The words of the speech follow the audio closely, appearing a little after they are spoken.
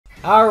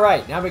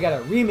Alright, now we got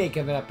a remake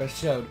of an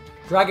episode.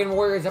 Dragon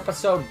Warriors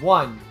Episode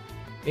 1.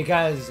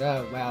 Because,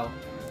 well,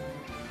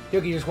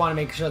 Yuki just wanted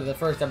to make sure that the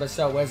first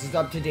episode was as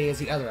up to date as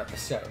the other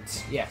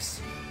episodes. Yes.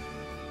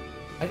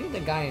 I think the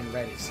guy in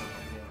red is someone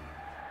new.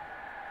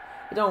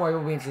 But don't worry,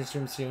 we'll be introduced to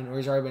him soon. Or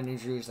he's already been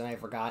introduced and I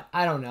forgot.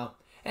 I don't know.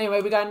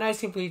 Anyway, we got a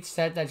nice complete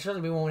set that surely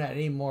we won't add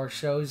any more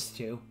shows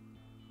to.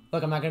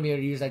 Look, I'm not going to be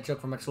able to use that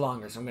joke for much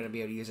longer, so I'm going to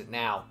be able to use it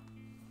now.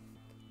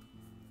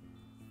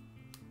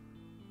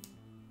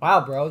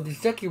 Wow, bro,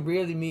 this deck you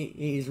really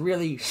is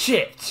really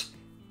shit.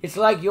 It's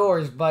like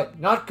yours, but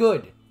not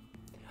good.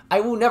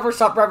 I will never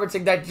stop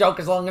referencing that joke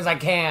as long as I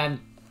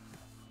can.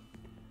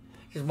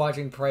 Just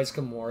watching Price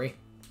Kamori.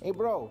 Hey,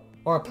 bro.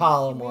 Or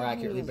Apollo, more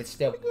accurately, but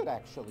still. Pretty good,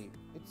 actually.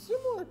 It's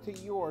similar to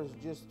yours,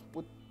 just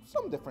with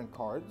some different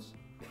cards.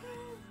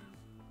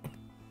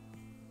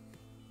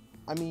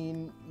 I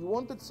mean, you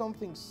wanted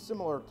something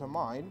similar to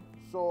mine,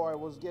 so I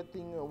was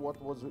getting what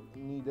was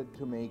needed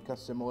to make a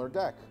similar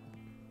deck.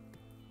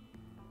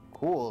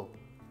 Cool.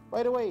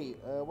 By the way,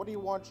 what are you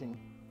watching?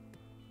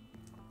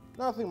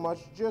 Nothing much,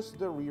 just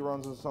the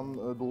reruns of some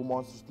Duel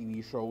Monsters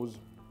TV shows.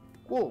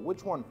 Cool,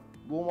 which one?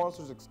 Duel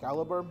Monsters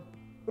Excalibur?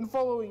 Been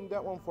following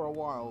that one for a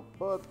while,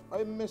 but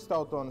I missed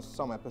out on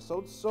some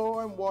episodes, so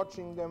I'm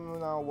watching them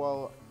now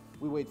while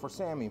we wait for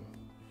Sammy.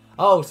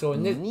 Oh, so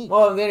in this,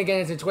 well, then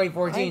again, it's in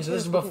 2014, so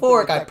this is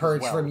before it got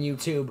purged from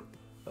YouTube.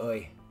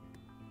 Oy.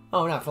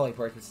 Oh, not fully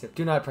purged, but still,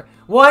 do not purge.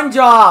 One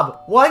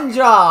job! One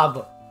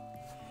job!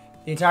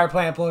 The entire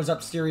planet blows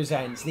up, series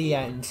ends. The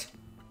end.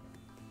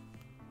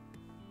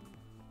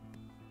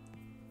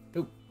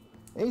 Oop.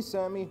 Hey,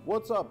 Sammy,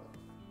 what's up?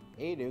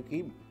 Hey,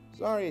 Dookie.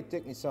 Sorry it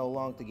took me so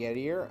long to get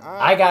here.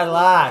 I got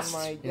lost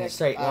in a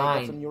straight line. I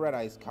got some new Red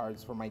Eyes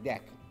cards for my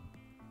deck.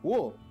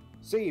 Cool.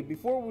 See,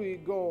 before we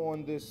go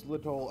on this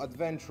little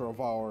adventure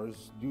of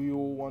ours, do you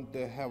want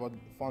to have a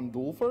fun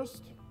duel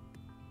first?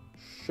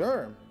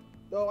 Sure.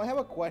 Though I have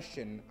a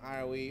question.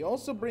 Are we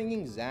also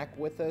bringing Zach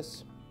with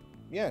us?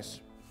 Yes.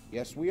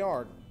 Yes, we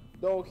are.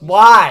 Though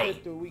why?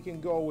 We can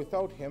go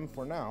without him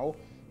for now,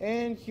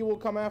 and he will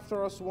come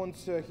after us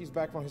once he's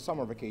back from his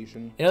summer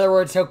vacation. In other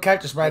words, he'll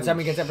catch us by the time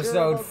he gets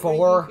episode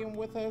 4. Him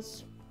with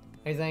us?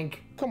 I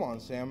think. Come on,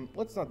 Sam.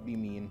 Let's not be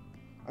mean.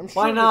 I'm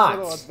Why sure not? this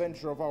little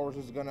adventure of ours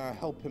is gonna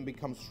help him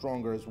become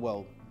stronger as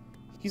well.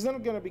 He's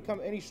not gonna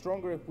become any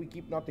stronger if we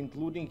keep not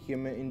including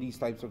him in these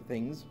types of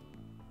things.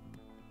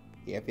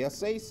 If you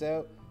say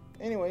so.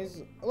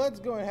 Anyways, let's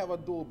go and have a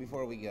duel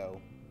before we go.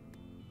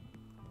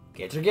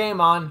 Get your game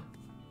on.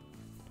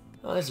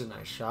 Oh, this is a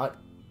nice shot.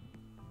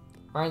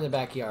 Right in the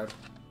backyard.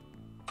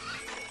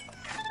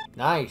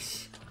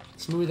 Nice.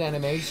 Smooth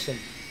animation.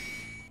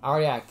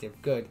 Already active.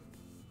 Good.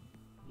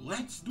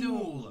 Let's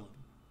duel.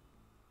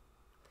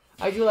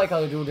 I do like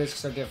how the dual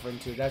discs are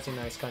different too. That's a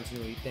nice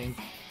continuity thing.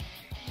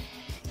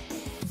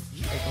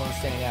 Make one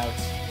stand out.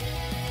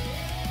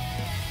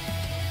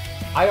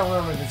 I don't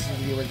remember if this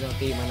is the original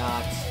theme or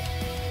not.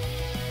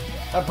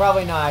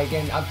 Probably not.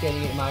 Again,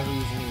 updating it might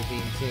use a new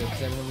theme too,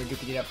 because I remember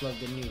Dookie did upload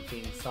the new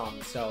theme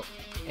song, so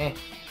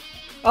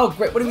Oh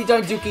great, what have you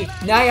done, Dookie?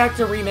 Now you have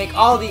to remake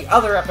all the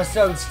other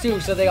episodes too,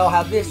 so they all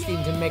have this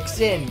theme to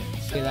mix in.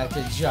 Okay, that's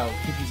a joke.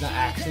 Dookie's not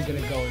actually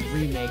gonna go and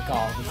remake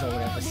all of his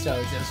own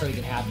episodes just so he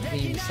can have the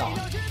theme song.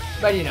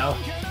 But you know,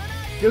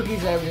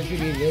 Dookie's just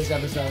gonna be this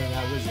episode and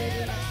that was it,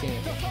 and I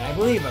stand it. And I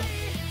believe him.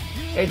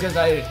 It's just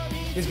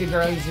this could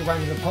very easily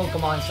run into the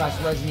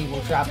Pokemon/Resident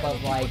Evil trap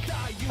of like,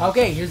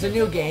 okay, here's a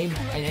new game,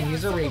 and then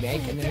here's a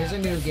remake, and then here's a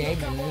new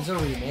game, and then there's a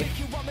remake.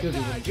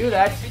 Dookie wouldn't do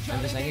that.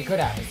 I'm just saying it could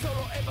happen.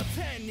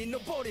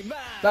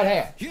 But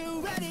hey,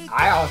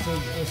 I also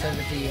said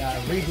that the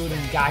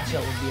rebooting Gacha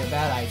would be a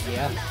bad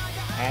idea,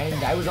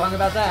 and I was wrong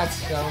about that.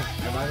 So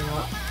I've been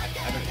wrong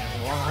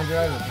 100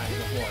 other times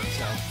before,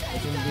 so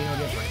it wouldn't be no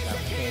different if that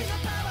was the case.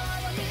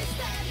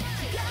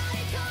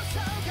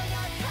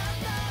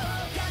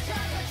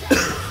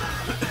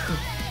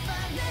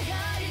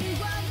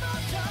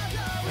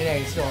 Yeah,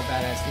 it's still a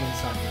badass theme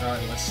song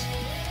regardless.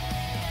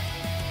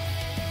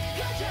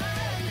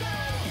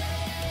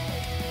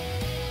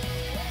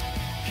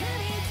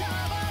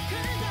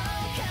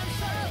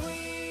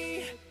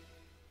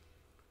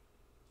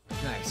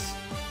 Nice.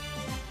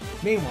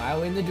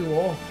 Meanwhile, in the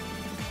duel,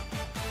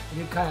 I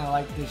do kind of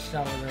like this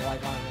shot where they're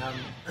like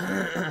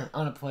on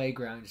on a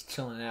playground, just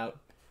chilling out.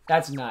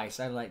 That's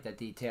nice. I like that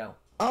detail.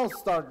 I'll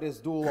start this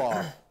duel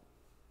off.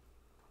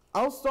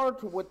 I'll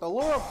start with the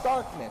Lure of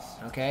Darkness.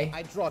 Okay.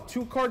 I draw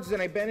 2 cards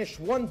and I banish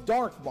 1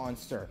 dark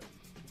monster.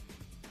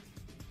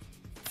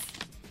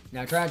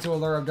 Now try to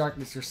Allure of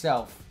Darkness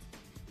yourself.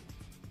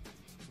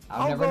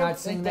 I'll never not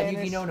sing that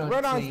Yugi no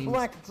Red Eyes theme.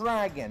 Black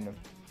Dragon.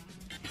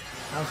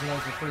 Also,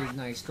 that's a pretty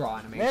nice draw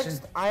animation.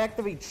 Next, I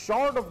activate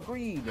Shard of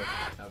Greed.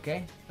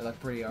 Okay, that looked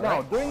pretty alright.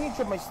 Now, during each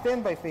of my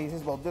standby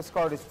phases, while this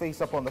card is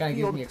face up on the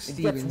field, it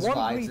gets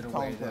 1 greed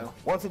counter.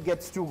 Once it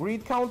gets 2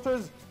 greed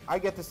counters, I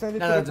get to send it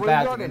to the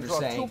graveyard and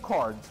draw 2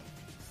 cards.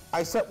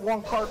 I set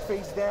 1 card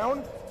face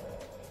down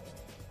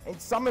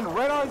and summon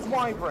Red Eyes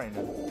Wyvern.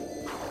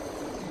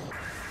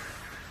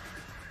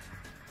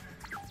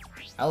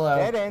 Hello.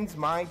 That ends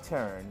my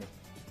turn.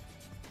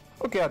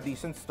 Okay, a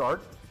decent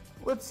start.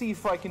 Let's see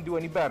if I can do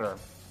any better.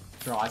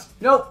 Draws.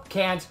 Nope,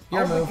 can't.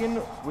 Your I'll move. begin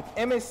with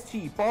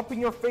MST, popping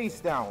your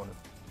face down.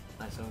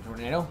 Nice little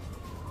tornado.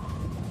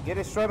 Get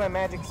destroyed by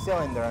magic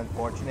cylinder,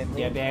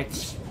 unfortunately. Yeah,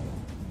 bitch.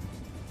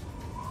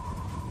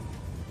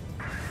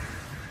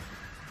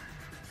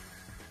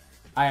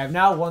 I have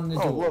now won the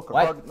Oh, duel. look, a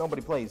What? card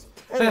nobody plays.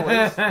 Anyways,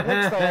 next I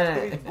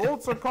activate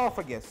Gold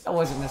Sarcophagus. That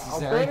wasn't I'll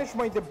necessary. banish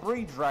my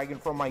debris dragon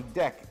from my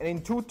deck, and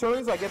in 2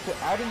 turns I get to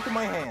add him to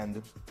my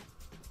hand.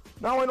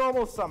 Now I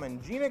normal summon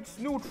Genix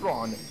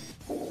Neutron.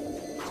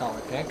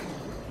 Solid pick.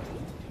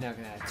 Now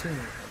gonna add 2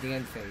 at the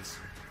end phase.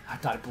 I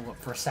thought it blew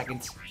up for a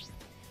second.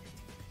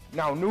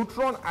 Now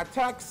Neutron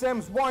attacks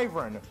Sam's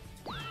Wyvern.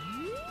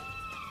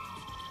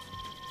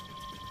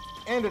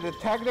 And at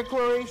attack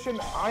declaration,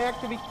 I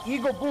activate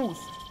Ego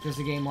Boost. Just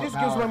to gain more This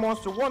power. gives my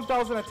monster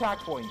 1,000 attack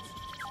points.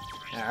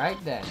 Alright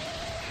then.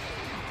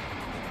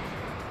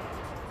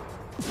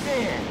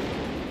 Man.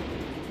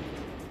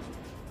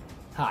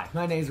 Hi,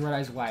 my name is Red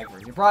Eyes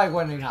Wyvern. You're probably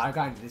wondering how I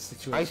got into this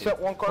situation. I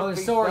set 1 card Well, the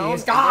face story down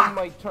is and gone. then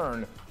my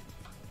turn.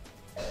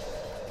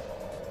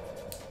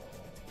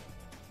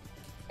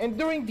 And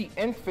during the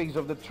end phase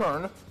of the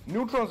turn,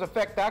 Neutron's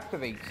effect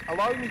activates,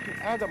 allowing me to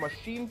add a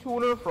machine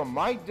tuner from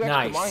my deck to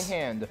my Nice.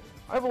 hand.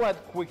 I will add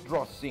Quick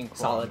Draw Synchron.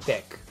 Solid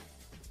pick.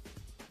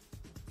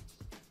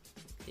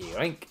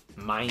 Yoink.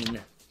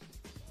 Mine.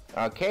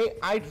 Okay,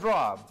 I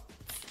draw.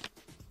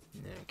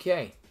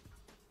 Okay.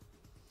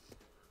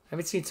 I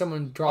haven't seen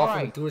someone draw from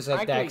Alright, tools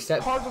like that activate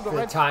except Cards of the for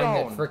the Red time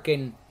that Stone.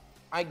 frickin'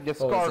 I it?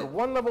 discard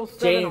 1 level 7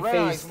 Jane Red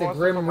faced Eyes the monster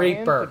Grim from my hand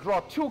Reaper. to draw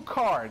 2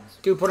 cards.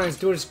 dude put on his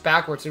tools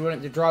backwards and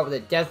wanted to draw it with a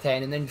death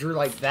hand and then drew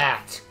like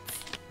that.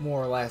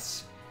 More or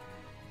less.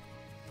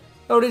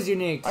 Oh, it is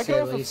unique, I to say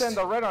can at also least. send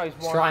a Red Eyes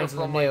Trying monster something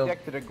from my new.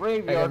 deck to the I'm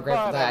graveyard,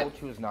 grateful but for I that. will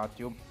choose not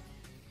to.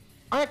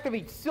 I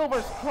activate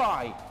Silver's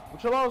Cry,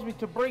 which allows me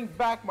to bring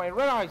back my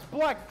Red Eyes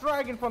Black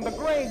Dragon from the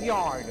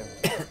graveyard.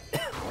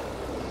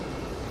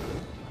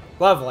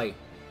 Lovely.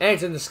 And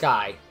it's in the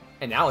sky.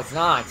 And now it's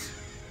not.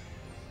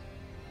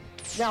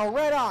 Now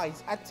Red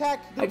Eyes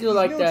attack I do Dookie's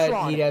like that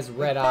Neutron. he has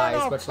red Inferno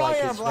eyes, much like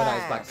his Fire Red Eyes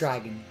Black Blast.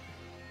 Dragon.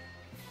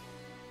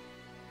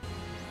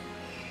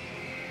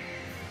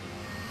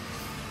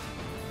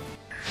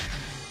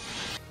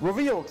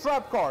 Reveal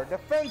Trap Card,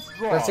 Defense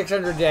Draw. For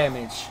 600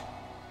 damage.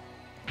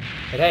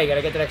 But hey,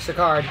 gotta get that extra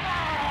card.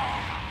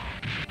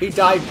 He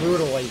died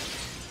brutally.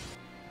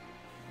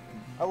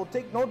 I will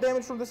take no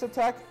damage from this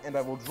attack, and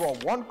I will draw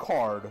 1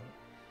 card.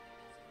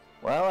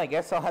 Well, I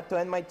guess I'll have to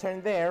end my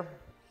turn there.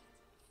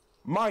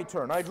 My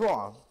turn, I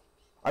draw.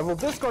 I will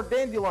discard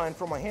Dandelion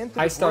from my hand to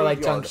Hi, the Starlight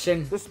graveyard.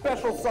 Junction. The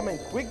special summon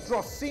Quick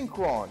Draw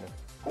Synchron.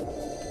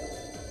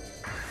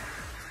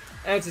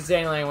 And it's a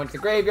Dandelion went to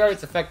the graveyard,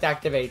 its effect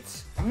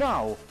activates.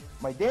 Now,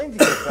 my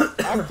Dandelion effect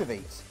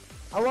activates,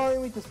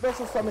 allowing me to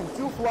special summon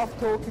 2 fluff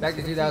tokens Back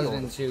to the field.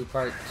 2002,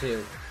 part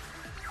 2.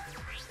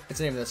 That's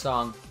the name of the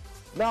song.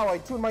 Now I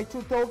tune my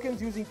 2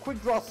 tokens using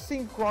Quick Draw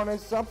Synchron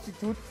as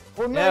substitute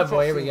for Yeah, Nitro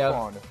boy, here we go.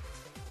 Synchron.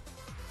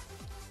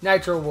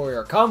 Nitro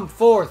Warrior, come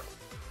forth!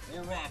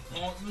 Alright,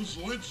 partners,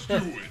 let's do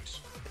it.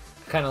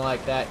 Kinda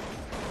like that.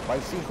 By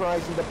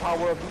synchronizing the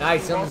power of these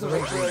Nice, two almost the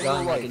monsters ring for a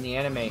gun new like life. in the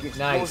anime. The explosion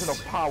Nice.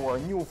 of power, a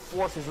new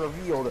force is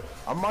revealed.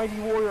 A mighty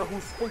warrior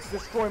who splits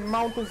destroy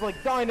mountains like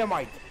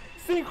dynamite.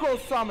 Synchro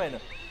summon.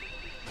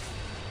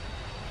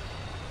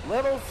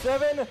 Level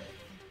 7,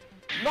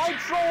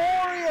 Nitro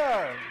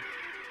Warrior.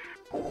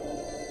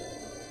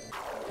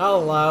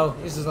 Hello,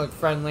 this doesn't look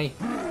friendly.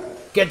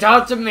 Get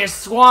out of my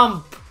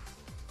swamp!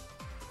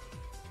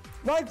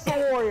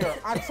 Nitro Warrior,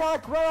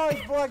 attack Red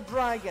Eyes Black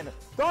Dragon.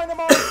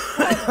 Dynamite.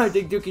 I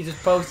think Dookie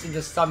just posted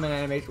the summon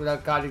animation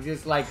without God,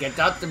 just like, get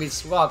out of me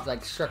swamp,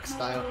 like Shrek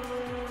style.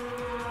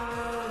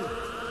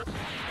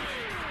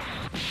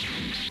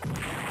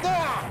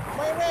 Ah,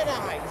 my Red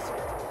Eyes.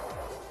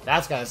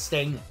 That's gonna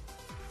sting.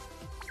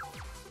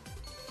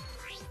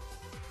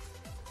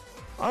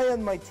 I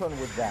end my turn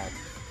with that.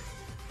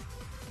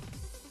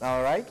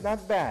 Alright,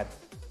 not bad.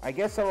 I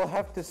guess I will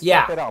have to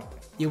step it up.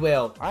 You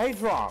will. I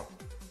draw.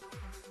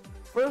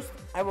 First,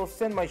 I will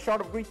send my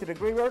Shard of Greed to the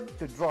graveyard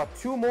to draw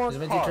 2 more Has it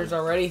been 2 turns cards.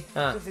 already?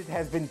 Huh. Since it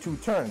has been 2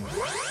 turns.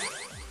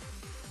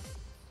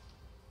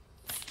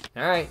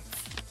 Alright.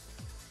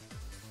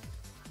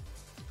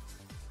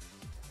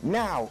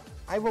 Now,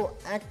 I will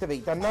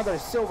activate another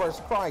Silver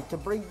Sprite to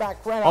bring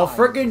back Red I'll Eye.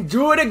 frickin'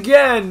 do it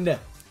again!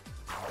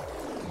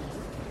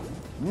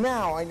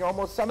 Now, I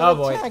almost summon Oh,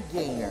 boy. Attack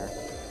Gainer.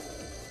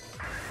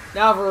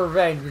 Now for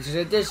revenge, which is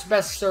a dish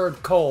best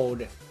served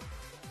cold.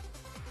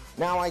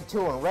 Now I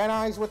tune Red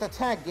Eyes with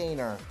Attack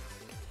Gainer.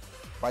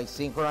 By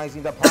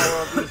synchronizing the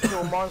power of these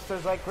 2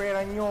 monsters, I create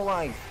a new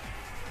life.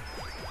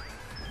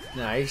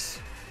 Nice.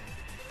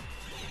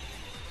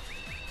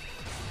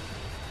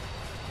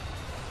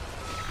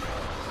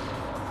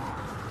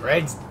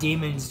 Red's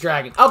Demons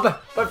Dragon. Oh,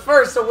 but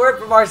first, a word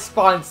from our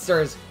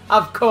sponsors.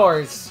 Of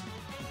course.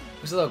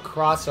 There's a little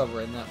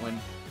crossover in that one.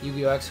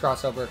 Yu-Gi-Oh! X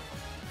crossover.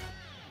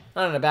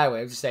 Not in a bad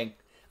way, I'm just saying.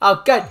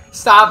 Oh, good.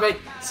 Stop it.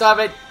 Stop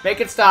it.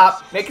 Make it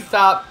stop. Make it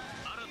stop.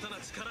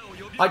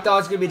 I thought it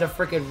was going to be the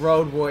freaking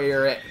Road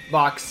Warrior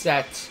box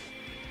set.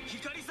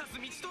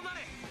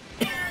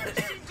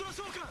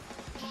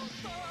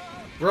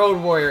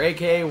 Road Warrior,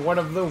 aka one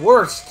of the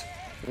worst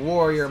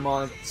warrior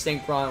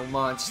synchron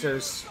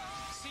monsters.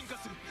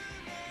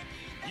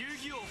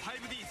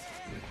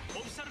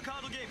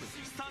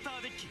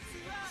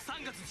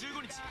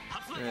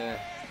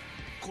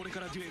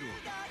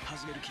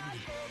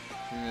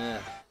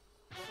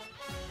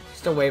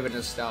 Just a wave of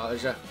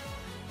nostalgia.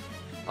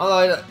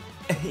 Although,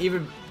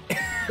 even...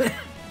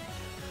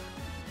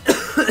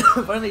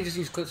 Why don't they just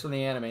use clips from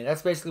the anime?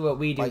 That's basically what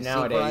we do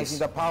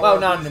nowadays. Well,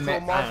 not in the I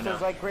don't know.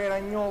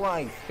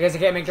 Because they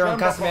can't make their own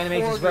custom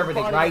animations for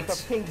everything, right?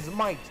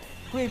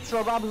 Creature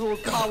of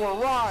absolute power,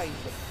 rise!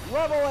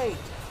 Level 8!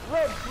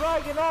 Red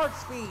Dragon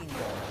Archfiend!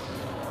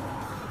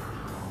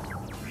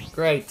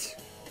 Great.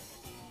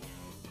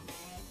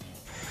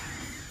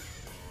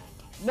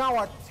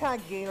 Now Attack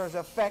Gainer's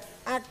effect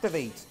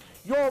activates.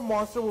 Your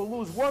monster will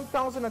lose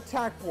 1,000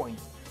 attack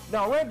points.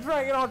 Now Red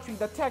Dragon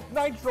Archfiend attack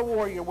Nitro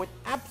Warrior with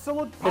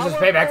absolute power. This is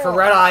payback for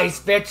Red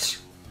Eyes, bitch!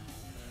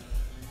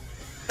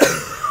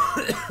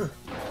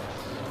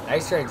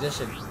 Nice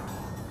transition.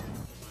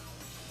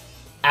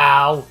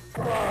 Ow.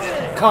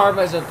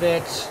 Karma's a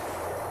bitch.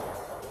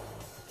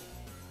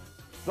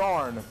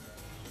 Darn.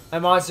 My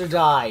monster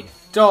died.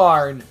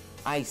 Darn.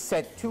 I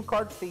set 2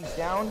 cards face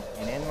down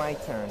and end my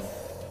turn.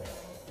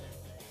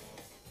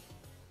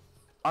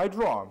 I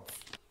draw.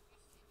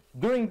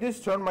 During this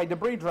turn, my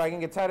Debris Dragon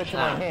gets added to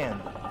my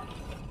hand.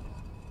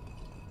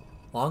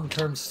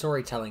 Long-term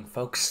storytelling,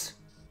 folks.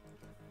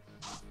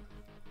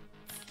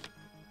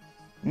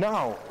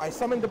 Now, I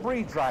summon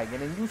Debris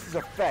Dragon and use his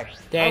effect.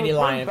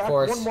 Dandelion, of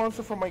course. One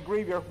monster from my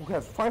graveyard who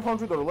has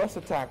 500 or less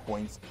attack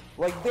points,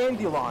 like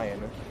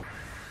Dandelion.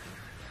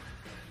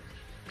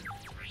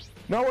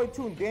 Now I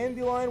tune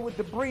Dandelion with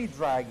Debris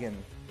Dragon.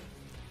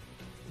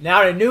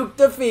 Now to nuke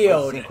the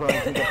field.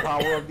 Synchronizing the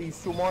power of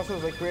these 2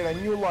 monsters, I create a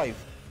new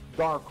life.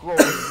 Dark Rose,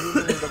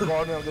 using in the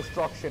Garden of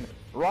Destruction.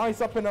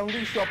 Rise up and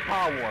unleash your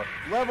power.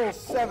 Level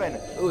 7.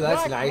 Ooh,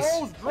 that's Black nice.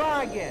 Rose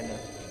Dragon.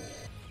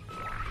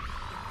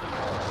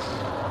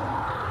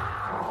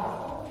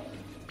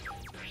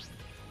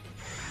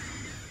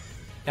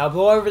 Now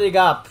blow everything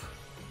up.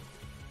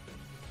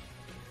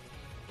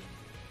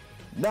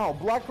 Now,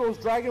 Black Rose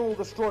Dragon will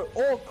destroy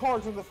all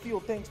cards in the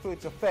field thanks to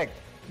its effect.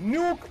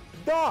 Nuke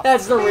the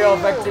That's the real field.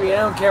 effect to me. I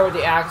don't care what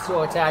the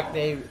actual attack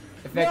name,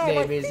 effect No, name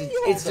but is. field.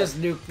 It's just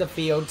nuke the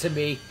field to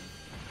me.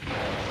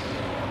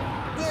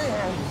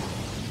 Yeah.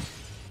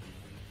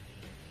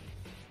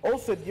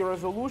 Also, the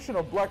resolution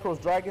of Black Rose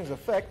Dragon's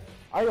effect,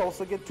 I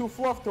also get 2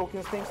 fluff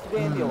tokens thanks to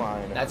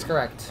Dandelion. That's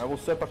correct. I will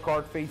set a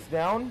card face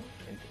down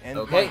and end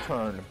Okay. my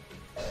turn.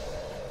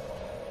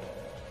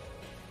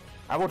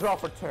 I will draw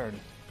for turn.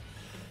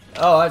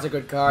 Oh, that's a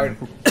good card.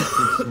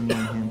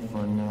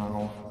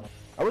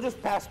 I will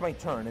just pass my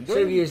turn, and Should've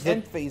during the used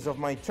end it. phase of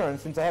my turn,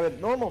 since I have a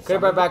normal Could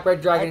have summon, brought back Red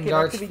I Dragon can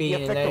Dark activate Fiend the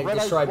and effect then of Red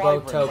Eyes destroy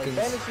both Wyvern. tokens.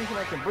 By banishing him,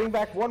 I can bring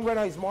back 1 Red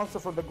Eyes monster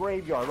from the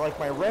graveyard, like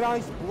my Red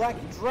Eyes Black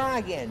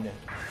Dragon.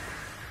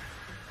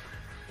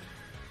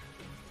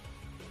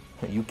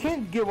 You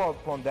can't give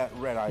up on that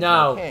Red Eyes,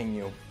 No. can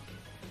you?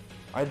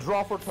 I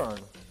draw for turn.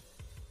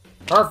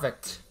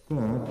 Perfect. I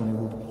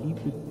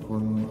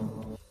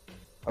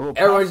will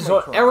Everyone pass just,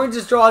 my turn. everyone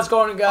just draws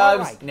going, guys.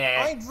 Alright, Nah.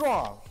 I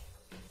draw.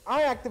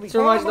 I activate. This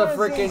reminds me of the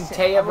freaking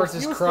Taya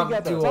versus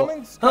Crump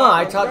duel. Huh,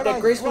 I taught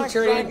that graceful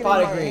charity and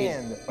pot agreed.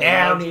 Nah,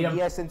 I don't need The them.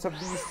 essence of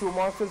these 2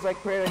 monsters, I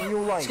create a new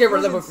life. Let's get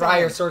rid of Fusion the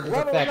Fire Summon. Surge's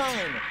Level effect.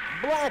 9,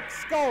 Black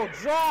Skull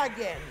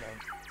Dragon.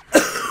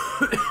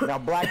 Now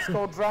Black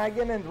Skull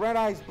Dragon and Red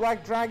Eyes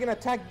Black Dragon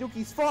attack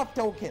Dookie's fluff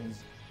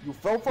tokens. You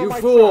fell for You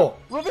my fool.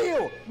 trap.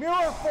 Reveal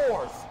Mirror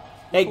Force.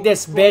 Take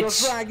this, Destroy your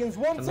bitch. dragons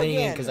once I'm leaning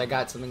in again. because I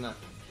got something up.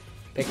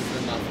 Picking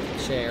from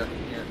the chair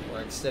here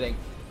where it's sitting.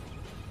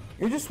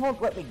 You just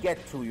won't let me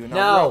get to you. Now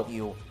No. let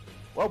you.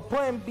 Well,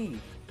 plan B.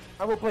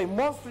 I will play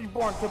Monster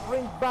Reborn to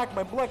bring back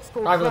my Black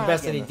Skull Probably Dragon. the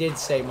best that he did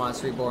say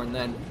Monster Reborn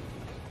then.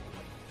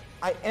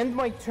 I end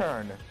my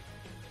turn.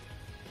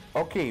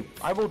 Okay,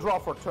 I will draw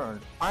for turn.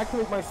 I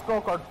activate my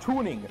spell card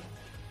Tuning.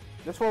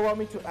 This will allow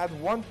me to add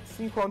 1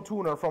 Synchron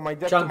Tuner from my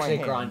deck Junk to my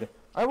Synchron. hand.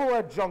 I will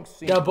add Junk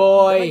Synchron. The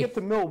boy. Then I get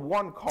to mill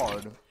 1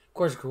 card. Of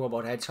course, cool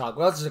about Hedgehog.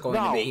 What else is it going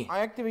Now, to be? I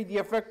activate the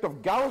effect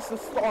of Gallus the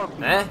Star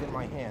Beast Eh? in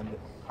my hand.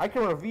 I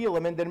can reveal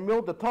him and then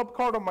mill the top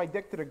card of my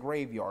deck to the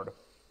graveyard.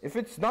 If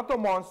it's not a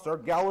monster,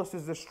 Gallus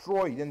is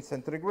destroyed and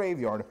sent to the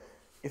graveyard.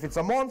 If it's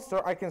a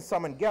monster, I can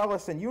summon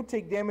Gallus and you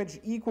take damage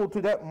equal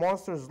to that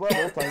monster's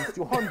level times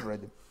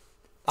 200.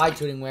 Bye,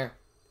 Tuningware.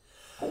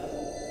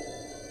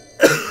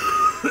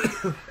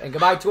 And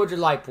goodbye, 200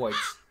 life points.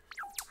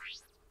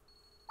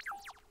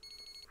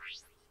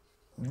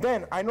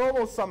 Then I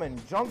normal summon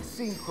Junk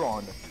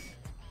Synchron.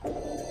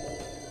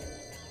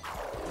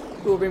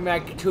 We'll bring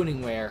back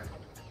Tuningware.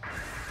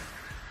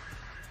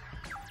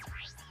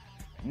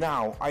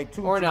 Now I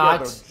tune Or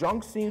together not.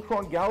 Junk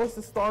Synchron, Gallus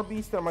the Star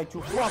Beast, and my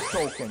 2 fluff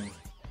tokens.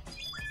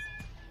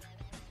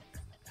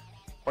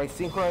 By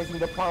synchronizing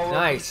the power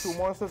of these two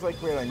monsters, I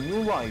create a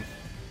new life.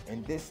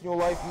 And this new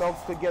life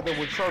melts together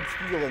with sharp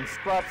steel and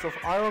scraps of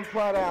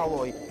ironclad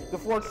alloy to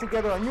forge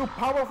together a new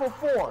powerful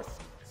force.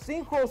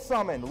 Synchro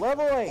Summon,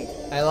 level 8.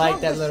 I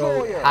like that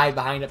little hide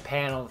behind a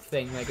panel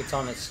thing, like it's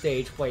on a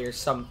stage play or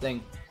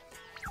something.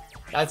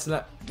 That's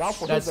not.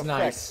 That's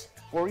nice.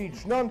 For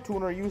each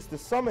non-tuner used to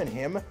summon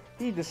him,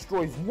 he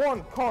destroys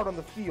one card on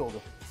the field.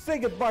 Say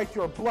goodbye to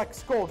your Black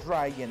Skull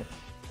Dragon.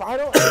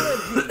 Final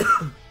energy.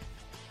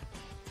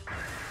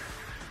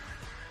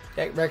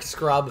 Get Rex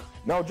Scrub.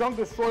 Now Junk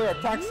Destroyer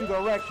attacks you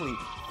directly.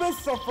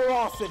 Fists of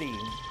Ferocity.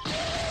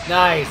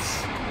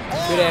 Nice.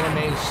 Good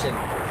animation.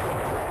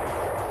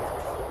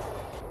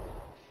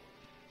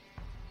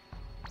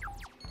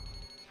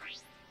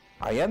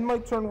 I end my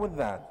turn with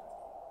that.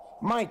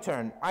 My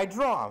turn. I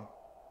draw.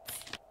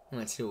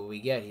 Let's see what we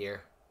get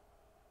here.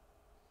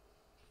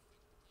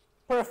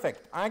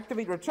 Perfect. I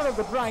activate Return of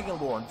the Dragon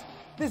Lords.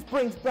 This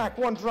brings back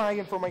one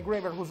dragon from my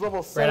graveyard who's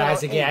level 7 Red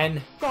Eyes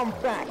again. Come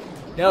back.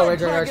 No, Red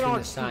Dragon Archfiend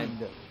this time.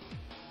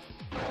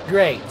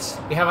 Great.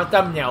 We have a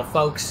thumbnail,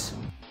 folks.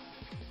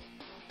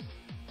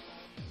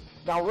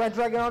 Now Red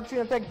Dragon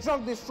Archfiend attack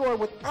Junk Destroyer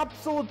with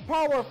absolute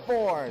power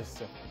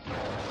force.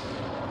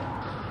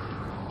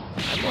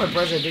 I'm more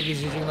impressed. I think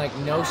he's using like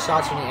no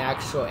shots from the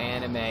actual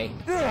anime.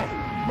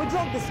 My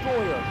Junk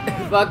Destroyer.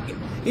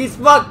 He's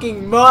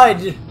fucking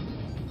mud.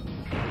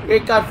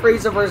 It got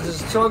Frieza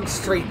versus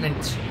Trunks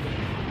treatment.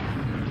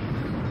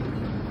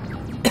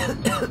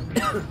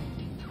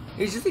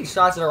 He's using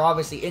shots that are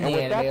obviously in the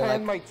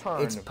anime, like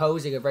it's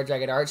posing of Red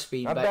Dragon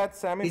Archfiend, but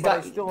Sammy, he's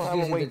not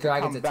using the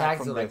dragon's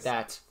attacks like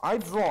that. I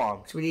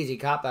draw. It's an easy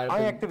cop out.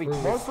 I activate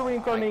Monster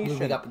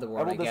Reincarnation. Up in the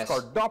world, I will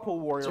discard Doppel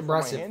Warrior from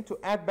my hand to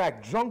add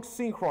back Junk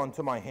Synchron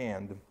to my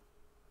hand.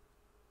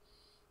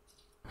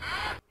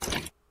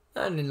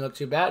 That didn't look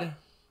too bad.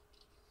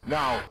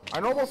 Now, I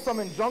normal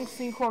summon Junk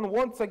Synchron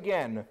once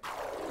again.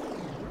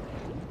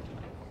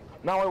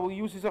 Now I will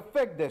use his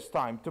effect this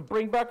time to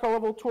bring back a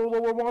level 2 or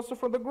lower monster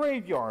from the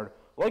graveyard,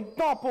 like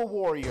Doppel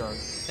Warrior.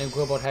 And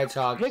Quillbolt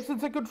Hedgehog. Next,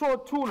 since I control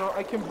a tuner,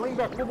 I can bring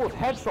back Quillbolt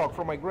Hedgehog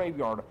from my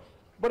graveyard,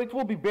 but it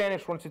will be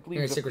banished once it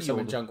leaves the field.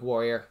 Summon Junk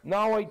Warrior.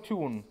 Now I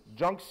tune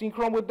Junk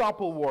Synchron with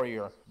Doppel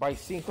Warrior. By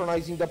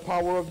synchronizing the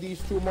power of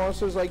these two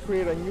monsters, I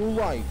create a new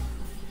life.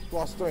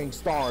 Clustering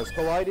stars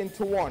collide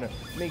into one,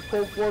 make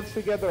co-forge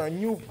together a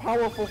new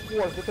powerful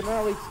force that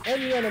annihilates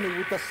any enemy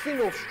with a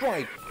single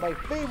strike. My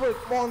favorite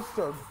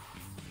monster,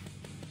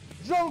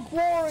 Junk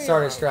Warrior!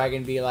 Stardust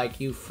Dragon be like,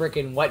 you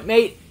frickin' what,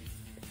 mate?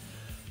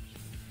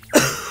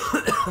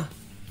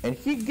 And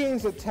he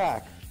gains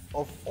attack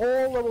of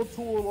all level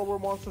 2 or lower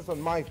monsters on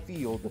my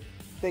field.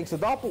 Thanks to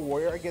Doppel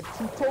Warrior, I get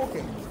 2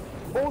 tokens,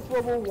 both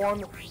level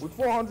 1 with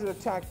 400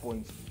 attack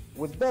points.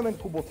 With them and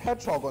Quillbolt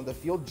Hedgehog on the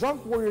field,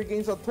 Junk Warrior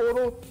gains a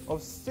total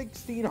of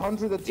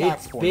 1,600 attack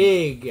points.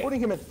 Big! Putting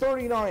him at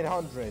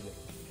 3,900.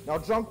 Now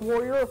Junk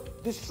Warrior,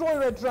 destroy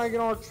Red Dragon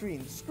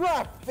Archfiend,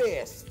 Scrap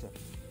Fist!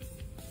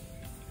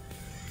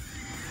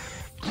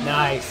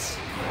 Nice.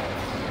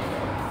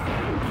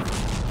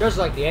 Just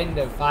like the end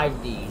of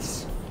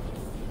 5Ds.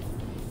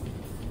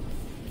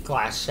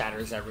 Glass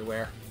shatters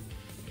everywhere.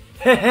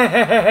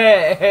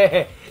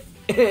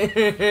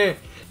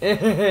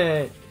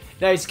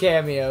 Nice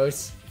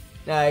cameos.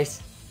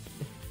 Nice.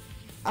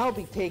 I'll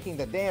be taking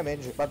the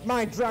damage, but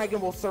my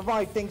dragon will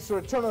survive thanks to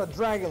Return of the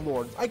Dragon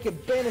Lords. I can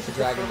banish it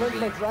to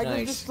prevent my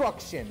dragon's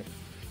destruction.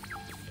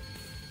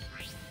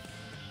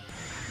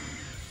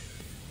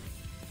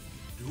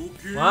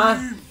 What?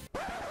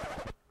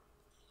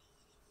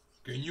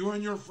 Can you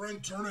and your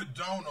friend turn it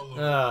down a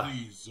little,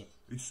 please?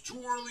 It's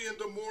too early in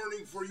the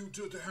morning for you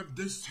two to have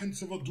this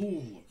tense of a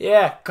duel.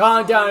 Yeah,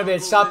 calm down a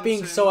bit. Stop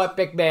being so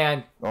epic,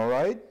 man.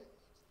 Alright.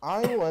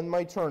 I will end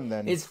my turn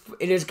then. It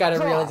is kind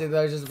of realistic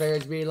though, just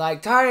players being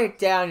like, turn it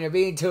down, you're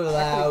being too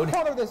loud.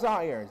 Pot of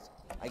Desires.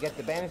 I get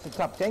to banish the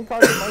top 10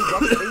 cards of my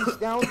deck face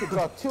down to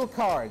draw 2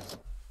 cards.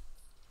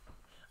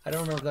 I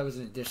don't remember if that was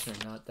an addition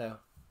or not though.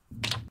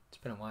 It's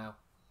been a while.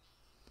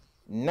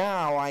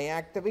 Now I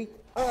activate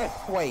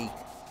Earthquake.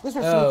 This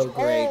will switch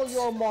all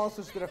your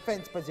monsters to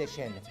defense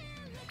position.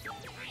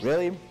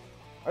 Really?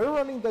 Are you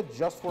running that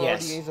just for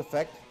RDA's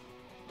effect?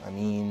 I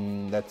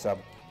mean, that's a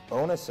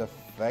bonus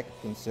effect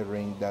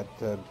considering that,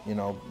 you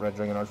know, Red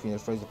Dragon Archfiend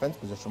destroys defense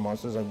position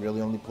monsters. I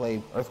really only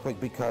play Earthquake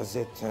because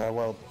it,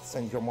 well,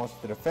 sends your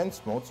monster to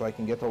defense mode so I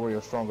can get over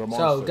your stronger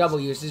monsters. So, double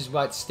uses,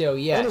 but still,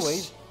 yes.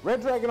 Anyways,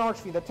 Red Dragon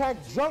Archfiend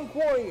attack Junk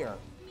Warrior.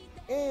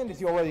 And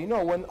as you already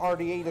know, when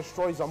RDA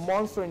destroys a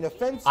monster in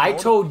defense mode, I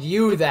told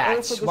you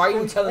that. Why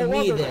are you telling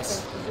me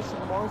this?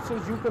 Position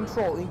monsters you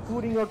control,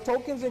 including your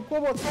tokens and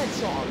Quillbolt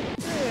Hedgehog.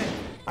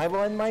 I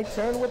will end my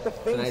turn with the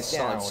face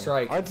down.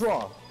 Strike. I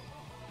draw.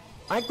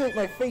 I activate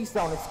my face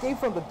down, escape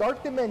from the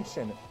dark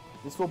dimension.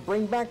 This will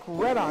bring back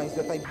Red Eyes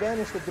that I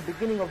banished at the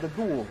beginning of the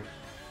duel.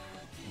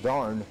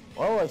 Darn.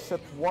 Well, I set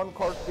 1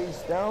 card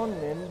face down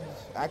and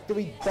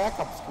activate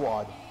Backup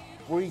Squad.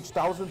 For each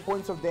 1,000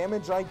 points of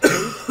damage I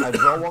take, I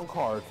draw 1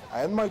 card.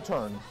 I end my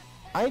turn.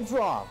 I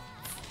draw.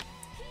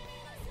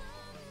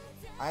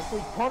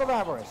 Actually, part of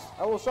avarice.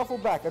 I will shuffle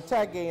back,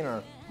 attack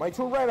gainer. My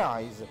 2 red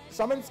eyes.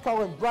 Summon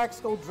Skull and Black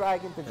Skull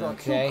Dragon to draw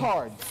 2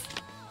 cards.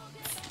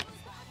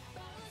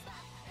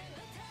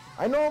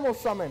 I normal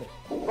summon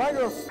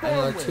Rider of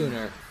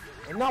Stormwind.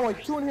 And now I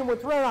tune him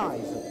with red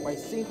eyes. By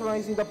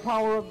synchronizing the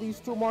power of these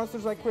 2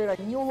 monsters, I create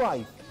a new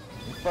life.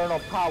 Infernal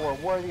power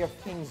worthy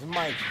of King's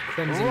might.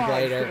 Crimson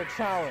Rise Blader. to the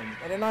challenge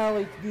and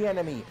annihilate the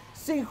enemy.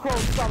 Synchro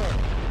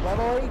summon.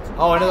 Level 8.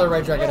 Oh, another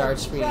Red Dragon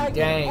Archfiend.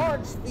 Dang.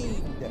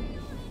 Archfiend.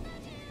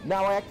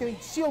 Now I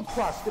activate Shield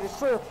Crush to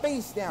destroy her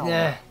face down.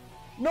 Nah.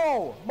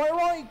 No, my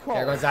Raikou.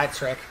 There goes that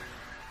trick.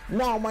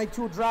 Now my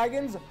 2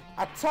 dragons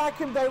attack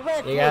him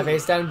directly. You gotta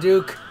face down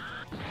Duke.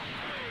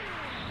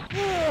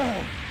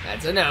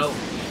 That's a no.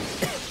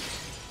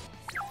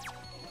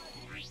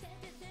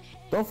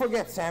 Don't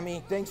forget,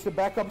 Sammy, thanks to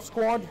backup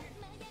squad,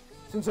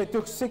 since I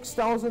took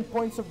 6,000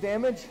 points of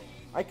damage,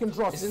 I can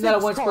draw 6 cards. Isn't that a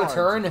once per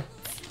turn?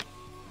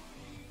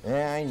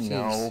 Yeah, I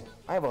know.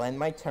 I will end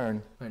my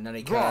turn.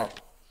 Draw.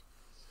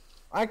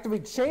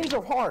 Activate Change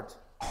of Heart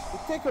to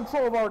take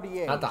control of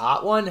RDA. Not the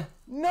hot one?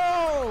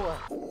 No!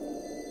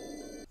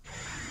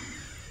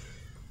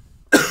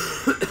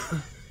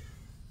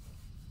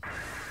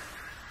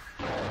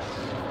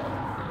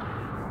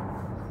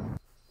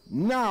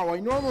 Now I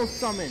normal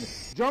summon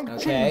Junk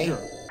Changer.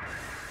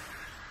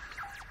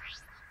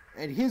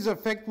 And his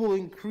effect will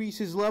increase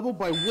his level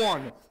by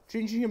 1,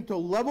 changing him to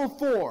level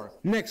 4.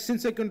 Next,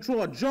 since I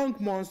control a junk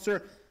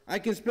monster, I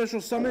can special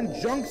summon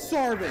Junk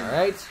Sarvin.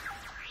 Alright.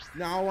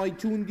 Now I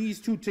tune these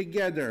 2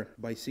 together.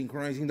 By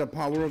synchronizing the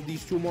power of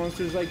these 2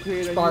 monsters, I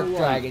create a Spark new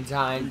Dragon life.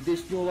 time. And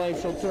this new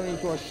life shall turn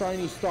into a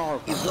shiny star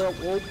whose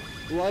will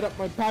light up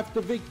my path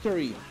to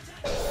victory.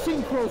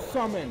 Synchro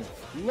summon,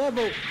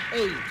 level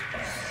 8,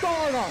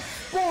 Stardust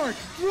Spark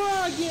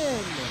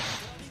Dragon!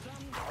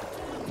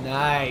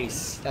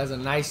 Nice. That was a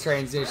nice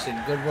transition.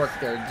 Good work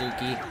there,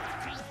 Dookie.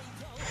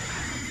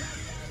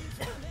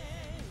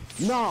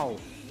 Now,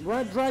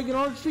 Red Dragon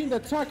Archfiend,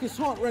 attack his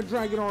hot Red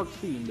Dragon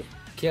Archfiend.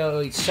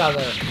 Kill each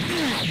other.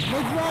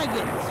 My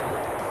dragons!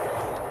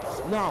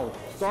 Now,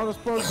 Stardust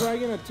Spark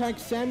Dragon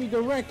attacks Sammy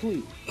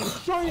directly.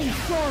 Shining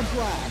Star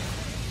Blast!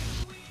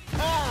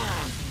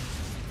 Ah!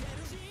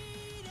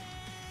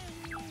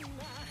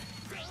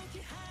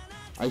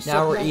 I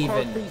Now we're set my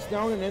card even. face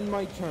down and end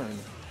my turn.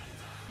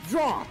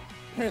 Draw!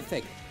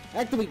 Perfect.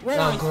 Activate Red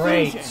Oh, Eyes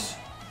great. Fusion.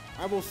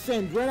 I will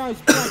send Red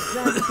Eyes Black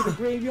Dragon to the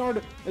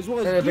graveyard, as well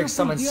as They're gonna Gear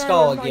summon from the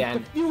Skull Iron Knight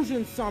again. to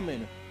Fusion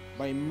Summon.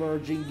 By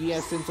merging the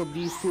essence of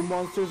these 2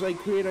 monsters, I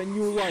create a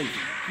new life.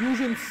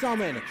 Fusion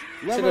Summon.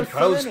 Level good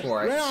pose 7,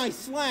 for it. Red Eyes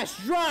Slash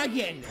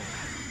Dragon!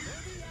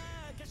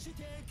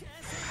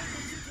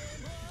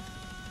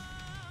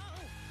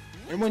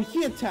 And when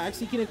he attacks,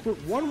 he can equip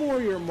 1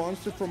 warrior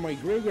monster from my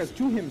graveyard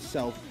to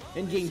himself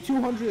and gain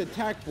 200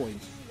 attack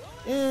points.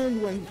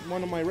 And when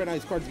one of my red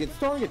eyes cards gets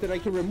targeted, I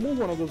can remove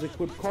one of those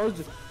equipped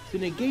cards to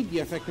negate the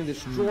effect and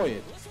destroy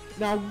it.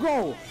 Now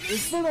go!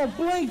 Infernal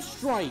Blade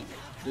Strike!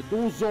 The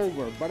duel's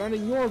over, but on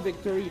your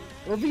victory,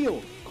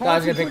 reveal. I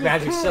was gonna pick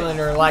Magic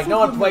Cylinder, like, no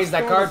one plays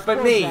that card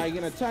but me!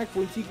 Dragon attack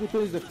points equal to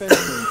his defense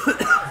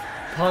points.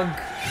 Punk.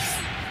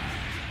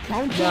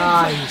 Counter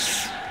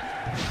Nice.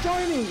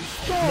 Shining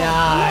Star!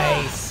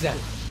 Nice.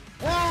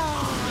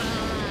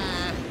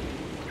 Ah!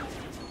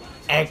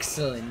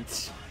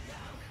 Excellent.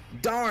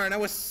 Darn, I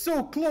was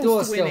so close Duel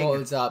to still winning.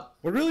 holds up.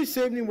 What really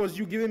saved me was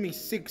you giving me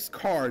 6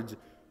 cards.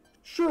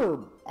 Sure,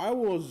 I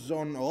was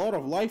on a lot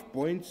of life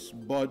points,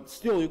 but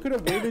still, you could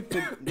have waited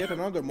to get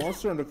another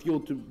monster on the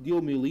field to deal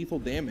me lethal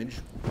damage.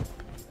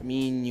 I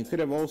mean, you could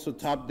have also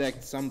top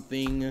decked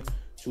something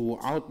to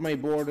out my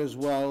board as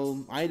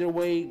well. Either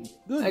way,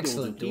 good.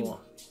 Excellent duel.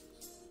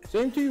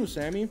 Same to you,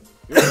 Sammy.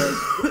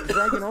 Your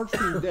Dragon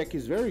Archfiend deck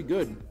is very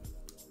good.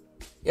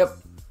 Yep.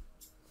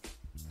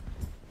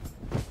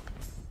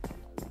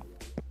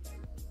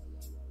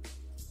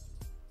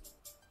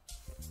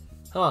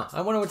 Huh,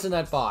 I wonder what's in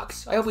that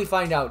box. I hope we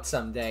find out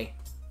someday.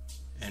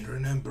 And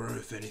remember,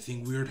 if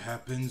anything weird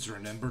happens,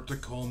 remember to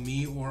call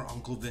me or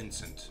Uncle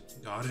Vincent.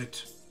 Got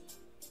it?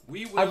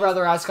 We will. I'd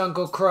rather ask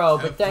Uncle Crow,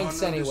 but have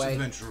thanks fun on this anyway.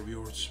 adventure of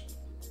yours.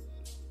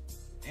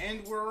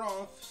 And we're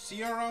off. See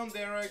you around,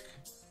 Derek.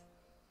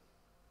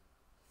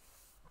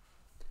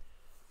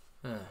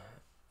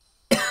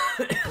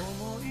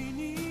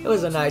 It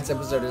was a nice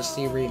episode of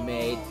C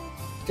Remade.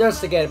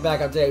 Just to get it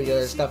back up to date with the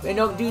other stuff. And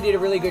no, dude did a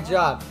really good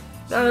job.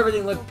 Not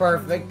everything looked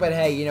perfect, but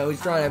hey, you know,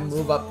 he's trying to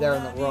move up there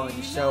in the world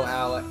and show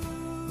how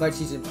much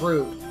he's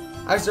improved.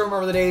 I still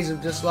remember the days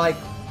of just like,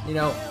 you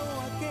know,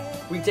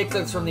 we take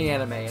clips from the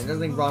anime, and there's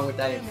nothing wrong with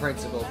that in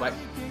principle, but...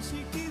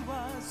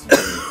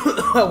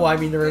 well, I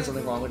mean, there is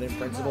something wrong with it in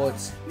principle.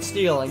 It's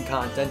stealing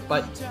content,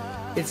 but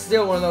it's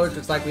still one of those,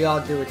 just like we all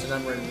do, it's an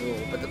unwritten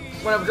rule. But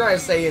what I'm trying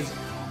to say is,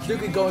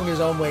 Duke going his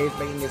own ways,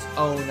 making his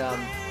own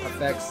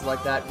effects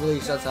like that,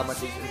 really shows how much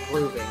he's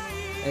improving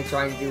and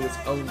trying to do his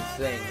own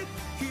thing.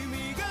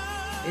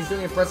 He's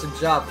doing an impressive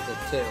job with it,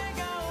 too.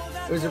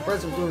 It was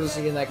impressive to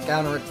see in that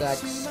counterattack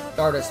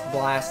Stardust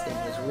blasting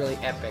was really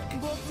epic.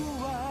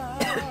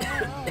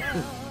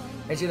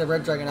 Actually, the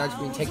Red Dragon Arch,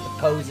 when you take the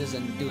poses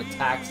and do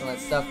attacks and all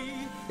that stuff,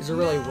 is a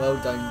really well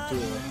done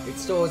duel. It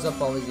still holds up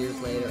all these years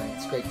later, and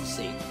it's great to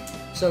see.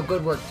 So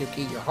good work,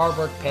 Dookie. Your hard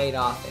work paid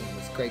off, and it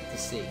was great to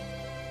see.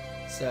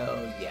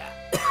 So yeah,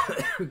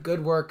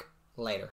 good work. Later.